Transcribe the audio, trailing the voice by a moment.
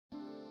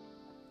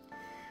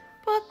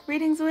Book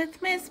Readings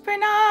with Miss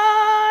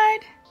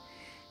Bernard.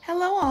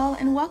 Hello all,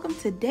 and welcome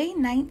to day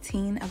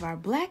 19 of our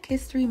Black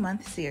History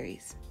Month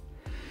series.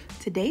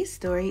 Today's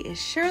story is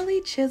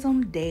Shirley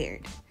Chisholm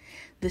Dared,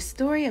 the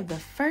story of the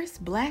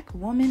first Black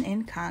woman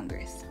in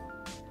Congress.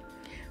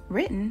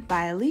 Written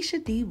by Alicia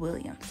D.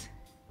 Williams.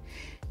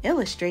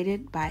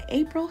 Illustrated by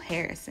April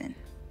Harrison.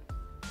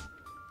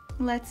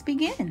 Let's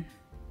begin.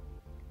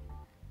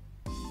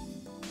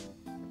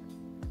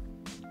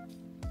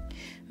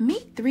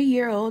 Meet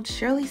 3-year-old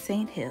Shirley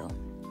St. Hill,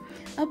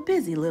 a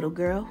busy little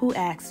girl who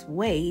asks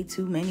way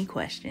too many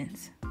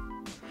questions.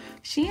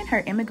 She and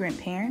her immigrant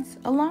parents,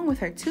 along with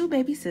her 2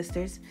 baby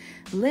sisters,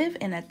 live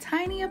in a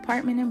tiny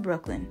apartment in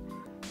Brooklyn,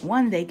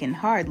 one they can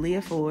hardly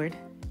afford.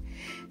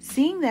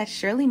 Seeing that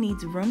Shirley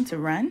needs room to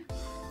run,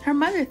 her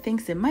mother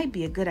thinks it might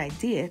be a good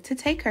idea to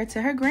take her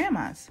to her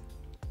grandma's.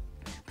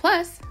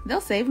 Plus, they'll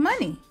save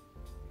money.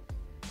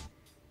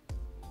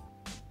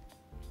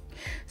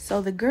 So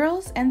the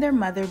girls and their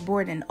mother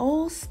board an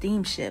old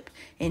steamship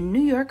in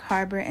New York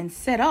Harbor and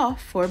set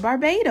off for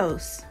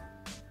Barbados.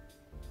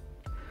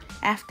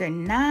 After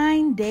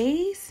 9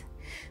 days,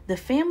 the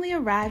family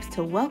arrives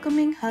to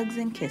welcoming hugs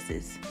and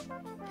kisses.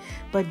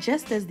 But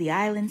just as the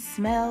island's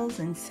smells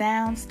and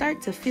sounds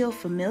start to feel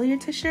familiar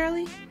to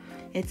Shirley,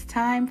 it's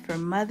time for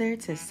Mother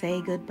to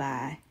say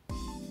goodbye.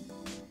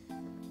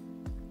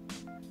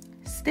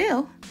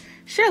 Still,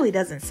 Shirley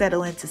doesn't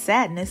settle into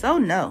sadness, oh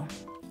no.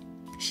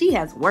 She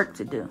has work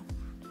to do.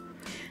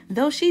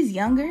 Though she's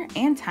younger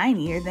and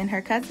tinier than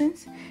her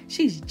cousins,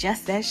 she's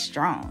just as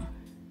strong.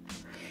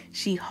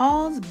 She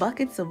hauls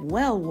buckets of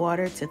well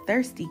water to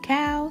thirsty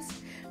cows,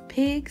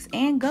 pigs,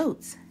 and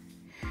goats.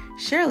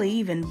 Shirley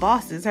even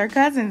bosses her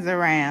cousins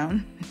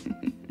around.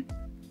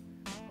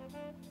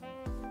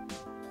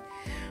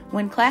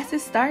 When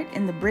classes start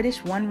in the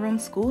British one-room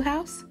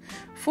schoolhouse,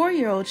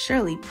 4-year-old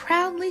Shirley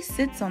proudly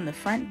sits on the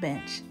front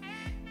bench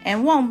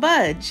and won't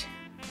budge.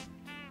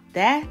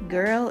 That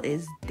girl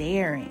is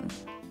daring.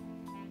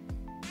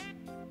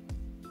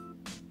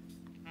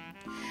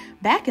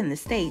 Back in the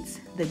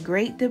States, the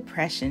Great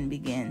Depression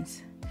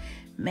begins.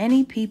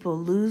 Many people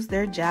lose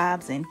their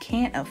jobs and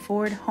can't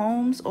afford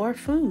homes or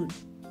food.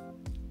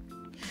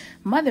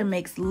 Mother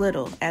makes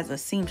little as a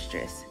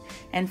seamstress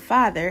and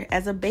father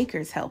as a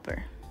baker's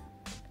helper.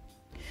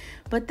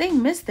 But they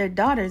miss their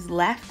daughter's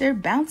laughter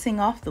bouncing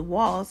off the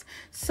walls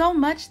so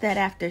much that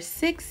after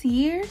 6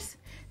 years,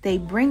 they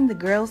bring the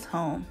girls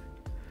home.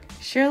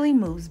 Shirley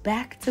moves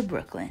back to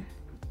Brooklyn.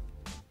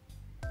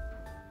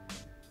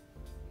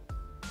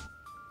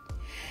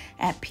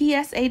 At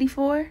PS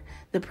 84,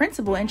 the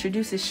principal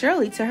introduces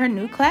Shirley to her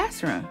new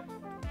classroom.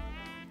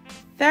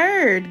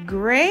 3rd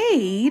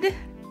grade?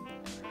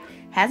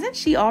 Hasn't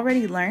she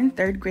already learned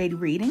 3rd grade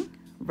reading,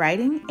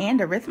 writing, and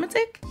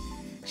arithmetic?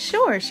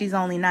 Sure, she's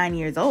only 9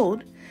 years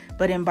old,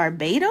 but in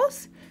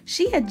Barbados,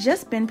 she had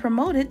just been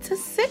promoted to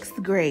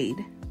 6th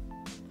grade.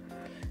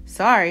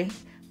 Sorry,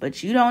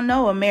 but you don't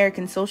know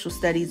American social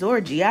studies or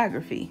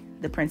geography,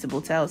 the principal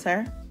tells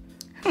her.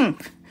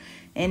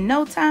 In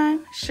no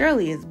time,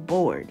 Shirley is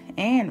bored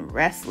and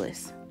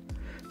restless.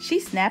 She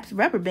snaps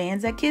rubber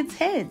bands at kids'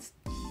 heads.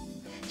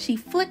 She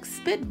flicks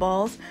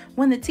spitballs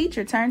when the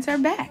teacher turns her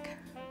back.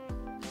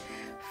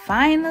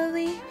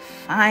 Finally,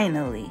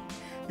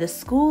 the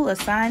school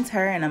assigns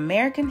her an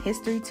American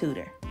history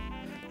tutor.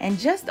 And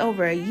just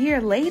over a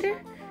year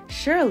later,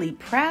 Shirley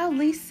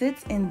proudly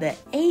sits in the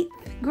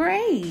 8th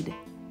grade.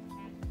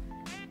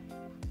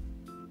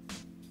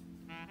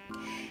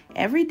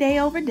 Every day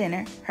over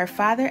dinner, her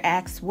father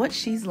asks what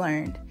she's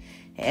learned.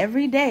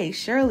 Every day,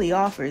 Shirley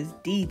offers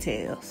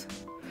details.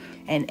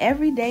 And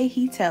every day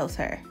he tells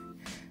her,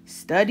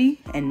 study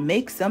and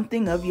make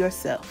something of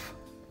yourself.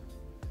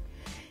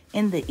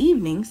 In the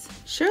evenings,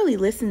 Shirley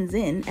listens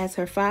in as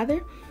her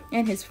father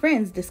and his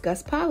friends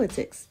discuss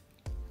politics,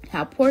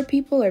 how poor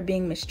people are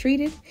being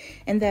mistreated,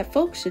 and that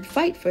folks should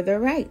fight for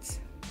their rights.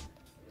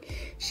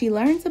 She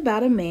learns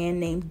about a man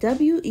named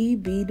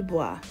W.E.B. Du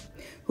Bois,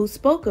 who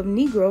spoke of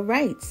Negro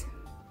rights,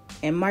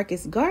 and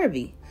Marcus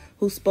Garvey,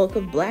 who spoke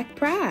of Black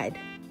pride.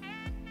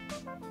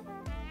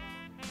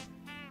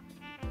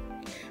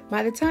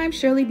 By the time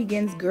Shirley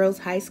begins girls'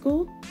 high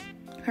school,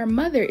 her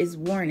mother is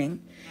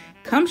warning,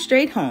 come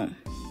straight home.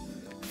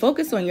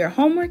 Focus on your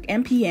homework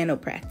and piano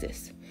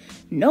practice.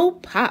 No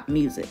pop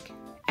music.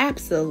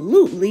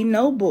 Absolutely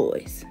no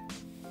boys.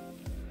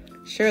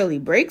 Shirley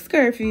breaks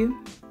curfew.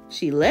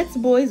 She lets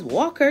boys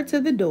walk her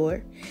to the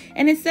door,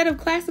 and instead of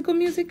classical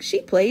music, she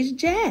plays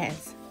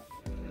jazz.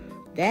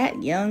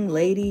 That young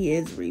lady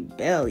is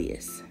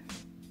rebellious.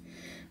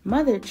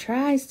 Mother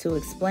tries to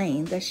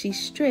explain that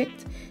she's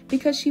strict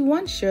because she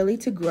wants Shirley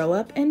to grow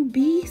up and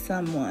be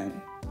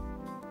someone.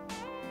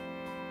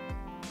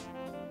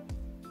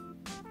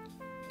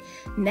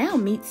 Now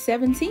meet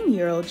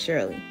 17-year-old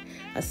Shirley,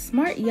 a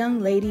smart young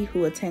lady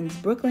who attends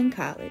Brooklyn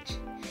College.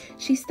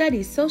 She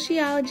studies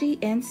sociology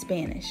and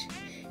Spanish.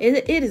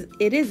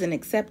 It isn't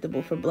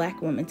acceptable for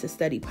Black women to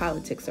study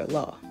politics or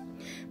law,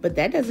 but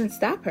that doesn't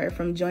stop her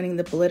from joining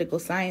the Political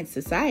Science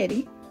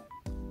Society.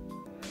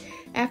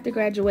 After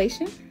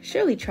graduation,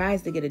 Shirley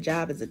tries to get a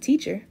job as a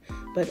teacher,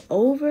 but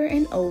over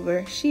and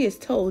over she is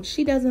told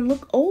she doesn't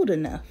look old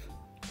enough.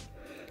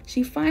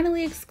 She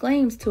finally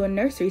exclaims to a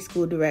nursery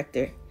school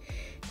director,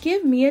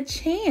 "Give me a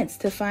chance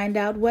to find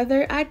out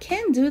whether I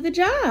can do the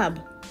job."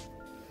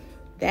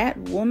 That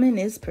woman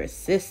is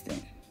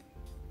persistent.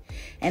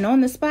 And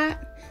on the spot,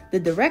 the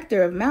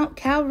director of Mount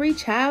Calvary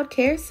Child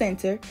Care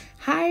Center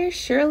hires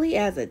Shirley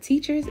as a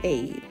teacher's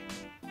aide.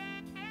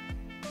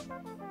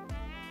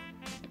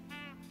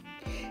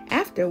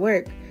 After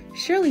work,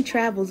 Shirley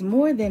travels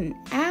more than an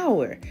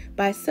hour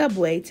by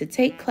subway to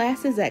take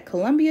classes at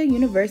Columbia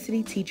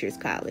University Teachers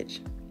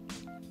College.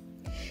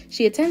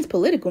 She attends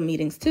political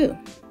meetings too.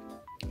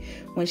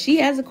 When she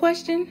has a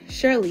question,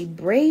 Shirley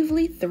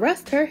bravely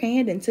thrusts her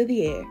hand into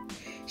the air.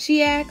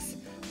 She asks,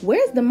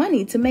 "Where's the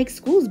money to make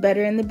schools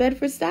better in the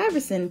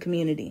Bedford-Stuyvesant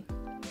community?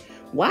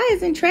 Why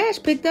isn't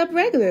trash picked up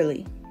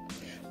regularly?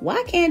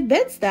 Why can't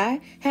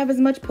Bed-Stuy have as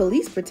much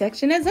police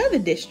protection as other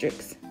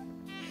districts?"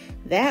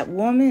 That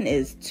woman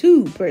is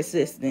too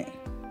persistent.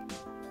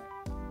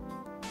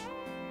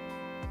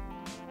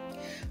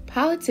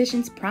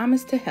 Politicians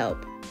promise to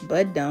help,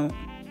 but don't.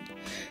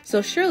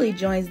 So Shirley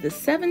joins the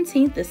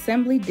 17th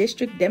Assembly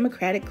District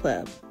Democratic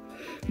Club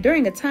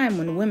during a time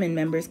when women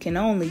members can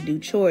only do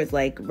chores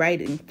like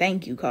writing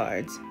thank you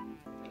cards.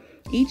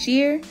 Each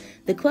year,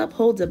 the club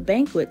holds a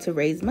banquet to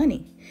raise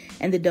money,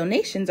 and the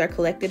donations are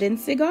collected in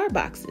cigar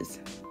boxes.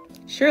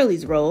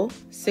 Shirley's role,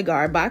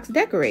 cigar box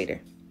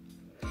decorator.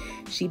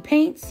 She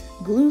paints,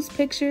 glues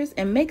pictures,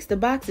 and makes the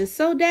boxes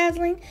so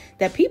dazzling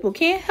that people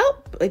can't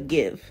help but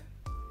give.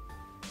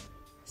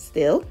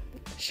 Still,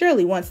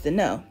 Shirley wants to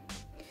know,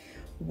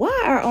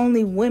 why are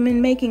only women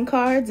making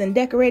cards and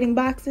decorating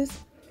boxes?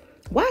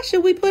 Why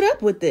should we put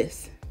up with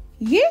this?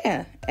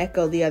 Yeah,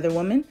 echoed the other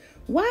woman.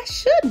 Why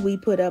should we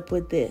put up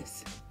with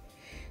this?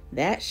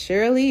 That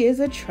Shirley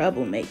is a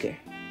troublemaker.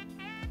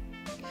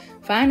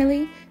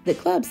 Finally, the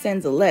club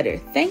sends a letter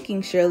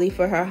thanking Shirley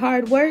for her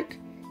hard work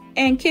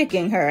and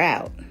kicking her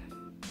out.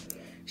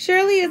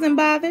 Shirley isn't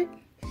bothered.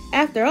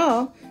 After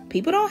all,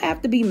 people don't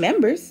have to be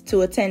members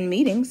to attend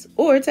meetings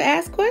or to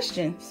ask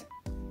questions.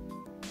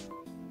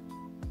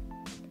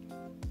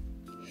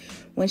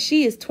 When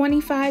she is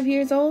 25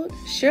 years old,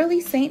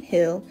 Shirley St.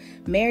 Hill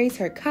marries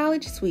her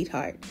college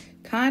sweetheart,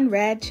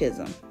 Conrad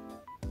Chisholm.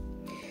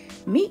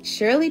 Meet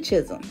Shirley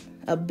Chisholm,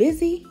 a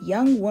busy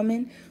young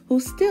woman who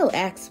still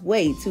asks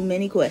way too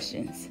many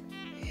questions.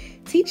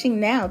 Teaching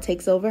now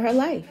takes over her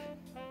life.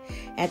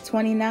 At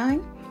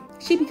 29,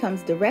 she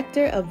becomes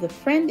director of the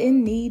Friend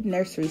in Need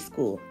Nursery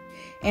School,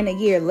 and a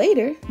year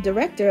later,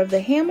 director of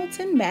the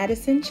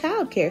Hamilton-Madison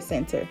Child Care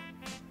Center.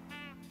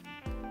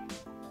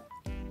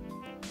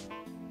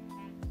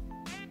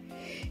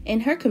 In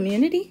her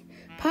community,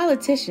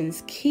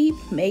 politicians keep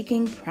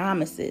making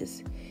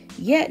promises,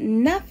 yet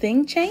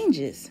nothing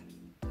changes.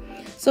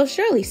 So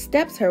Shirley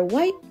steps her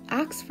white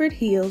Oxford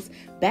heels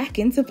back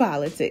into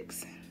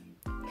politics.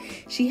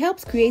 She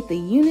helps create the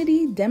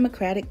Unity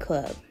Democratic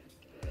Club.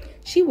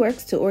 She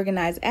works to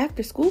organize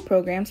after-school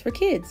programs for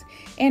kids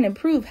and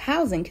improve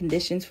housing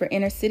conditions for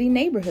inner-city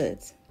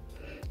neighborhoods.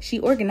 She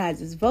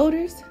organizes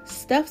voters,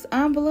 stuffs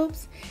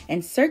envelopes,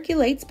 and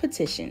circulates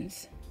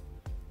petitions.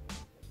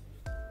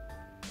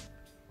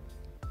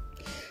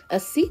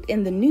 A seat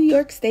in the New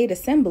York State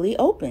Assembly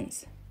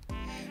opens.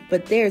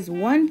 But there's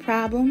one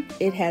problem.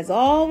 It has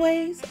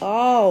always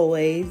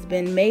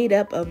been made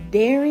up of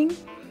daring,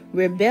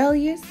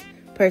 rebellious,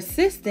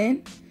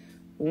 persistent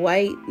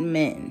white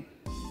men.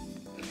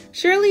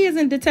 Shirley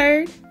isn't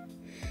deterred.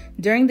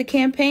 During the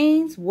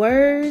campaigns,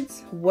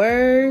 words,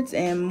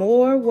 and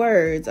more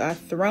words are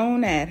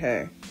thrown at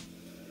her.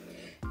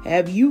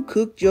 Have you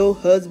cooked your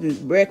husband's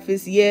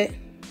breakfast yet?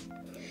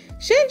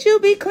 Shouldn't you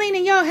be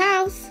cleaning your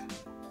house?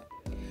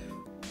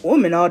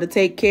 Women ought to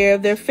take care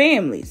of their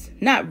families,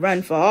 not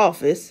run for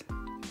office.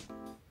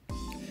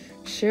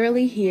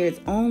 Shirley hears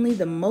only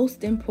the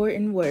most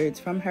important words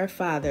from her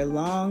father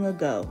long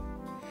ago.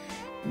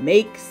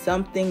 Make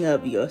something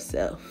of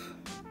yourself.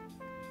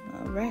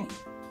 All right.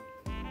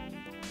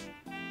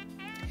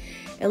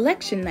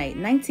 Election night,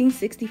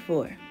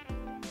 1964.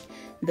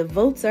 The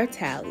votes are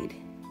tallied.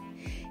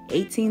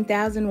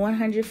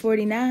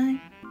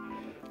 18,149,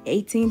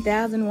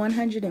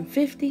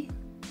 18,150,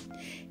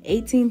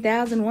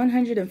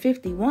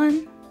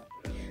 18,151,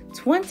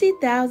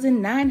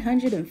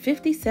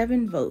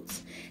 20,957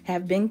 votes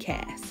have been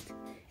cast,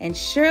 and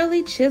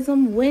Shirley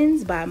Chisholm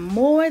wins by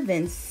more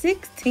than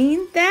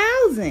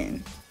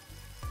 16,000.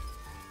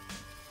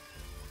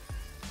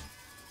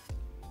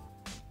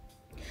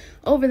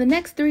 Over the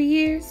next 3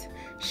 years,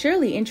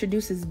 Shirley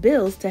introduces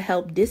bills to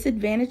help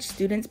disadvantaged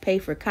students pay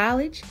for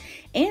college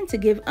and to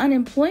give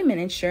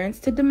unemployment insurance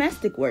to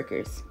domestic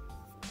workers.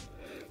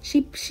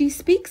 She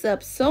speaks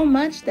up so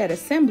much that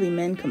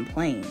assemblymen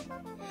complain.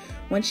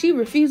 When she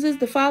refuses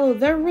to follow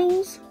their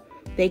rules,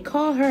 they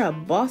call her a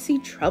bossy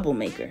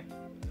troublemaker.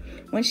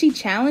 When she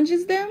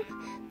challenges them,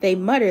 they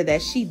mutter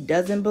that she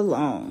doesn't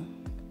belong.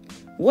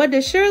 What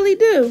does Shirley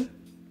do?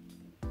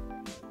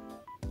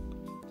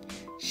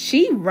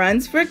 She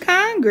runs for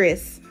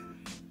Congress.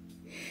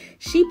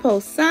 She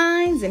posts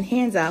signs and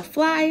hands out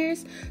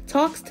flyers,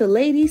 talks to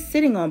ladies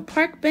sitting on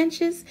park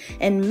benches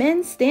and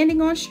men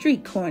standing on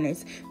street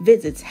corners,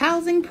 visits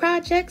housing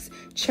projects,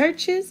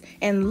 churches,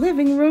 and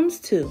living rooms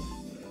too.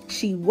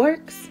 She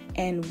works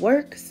and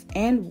works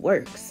and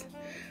works.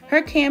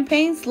 Her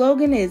campaign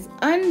slogan is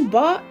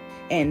unbought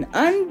and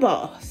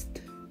unbossed.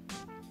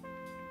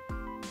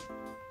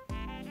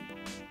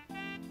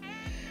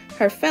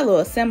 Her fellow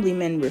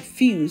assemblymen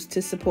refuse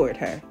to support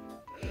her.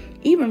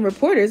 Even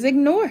reporters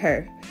ignore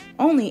her,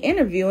 only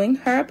interviewing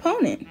her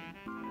opponent.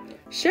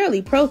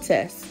 Shirley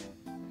protests.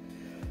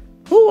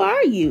 "Who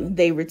are you?"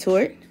 they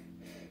retort.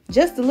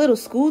 "Just a little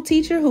school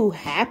teacher who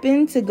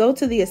happened to go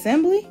to the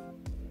assembly?"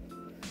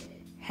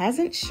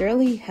 Hasn't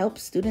Shirley helped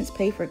students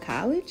pay for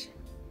college?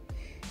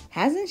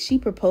 Hasn't she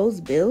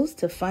proposed bills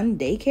to fund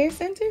daycare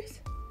centers?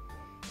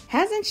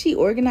 Hasn't she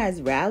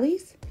organized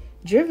rallies,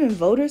 driven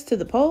voters to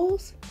the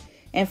polls,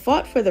 and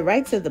fought for the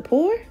rights of the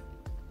poor?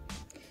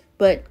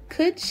 But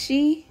could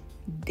she,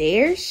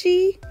 dare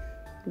she,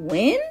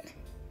 win?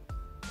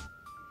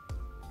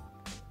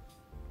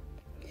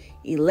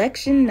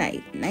 Election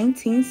night,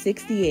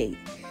 1968.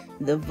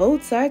 The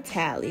votes are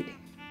tallied.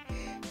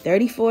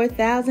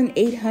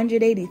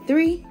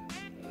 34,883,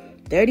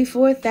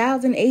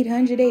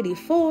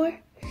 34,884,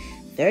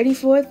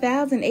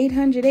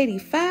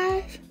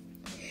 34,885,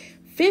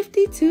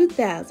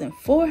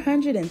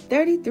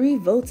 52,433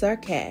 votes are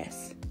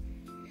cast.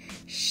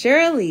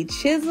 Shirley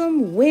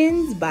Chisholm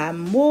wins by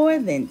more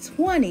than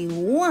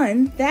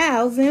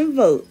 21,000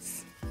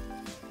 votes.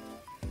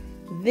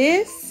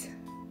 This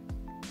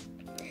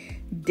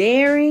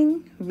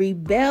daring,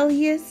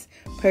 rebellious,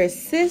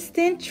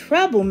 persistent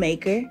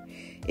troublemaker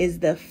is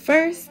the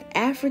first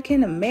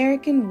African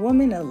American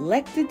woman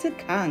elected to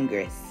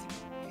Congress,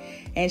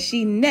 and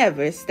she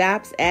never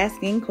stops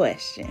asking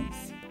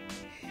questions.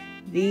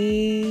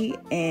 The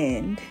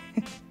end.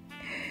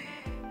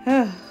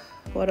 Oh,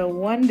 what a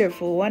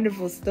wonderful,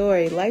 wonderful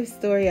story. Life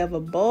story of a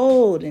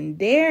bold and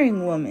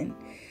daring woman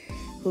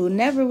who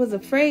never was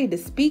afraid to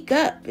speak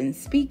up and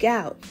speak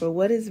out for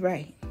what is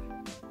right.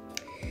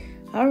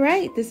 All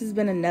right, this has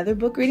been another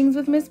Book Readings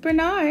with Miss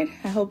Bernard.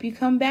 I hope you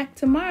come back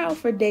tomorrow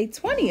for day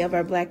 20 of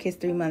our Black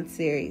History Month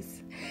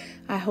series.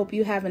 I hope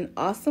you have an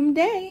awesome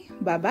day.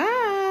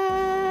 Bye-bye.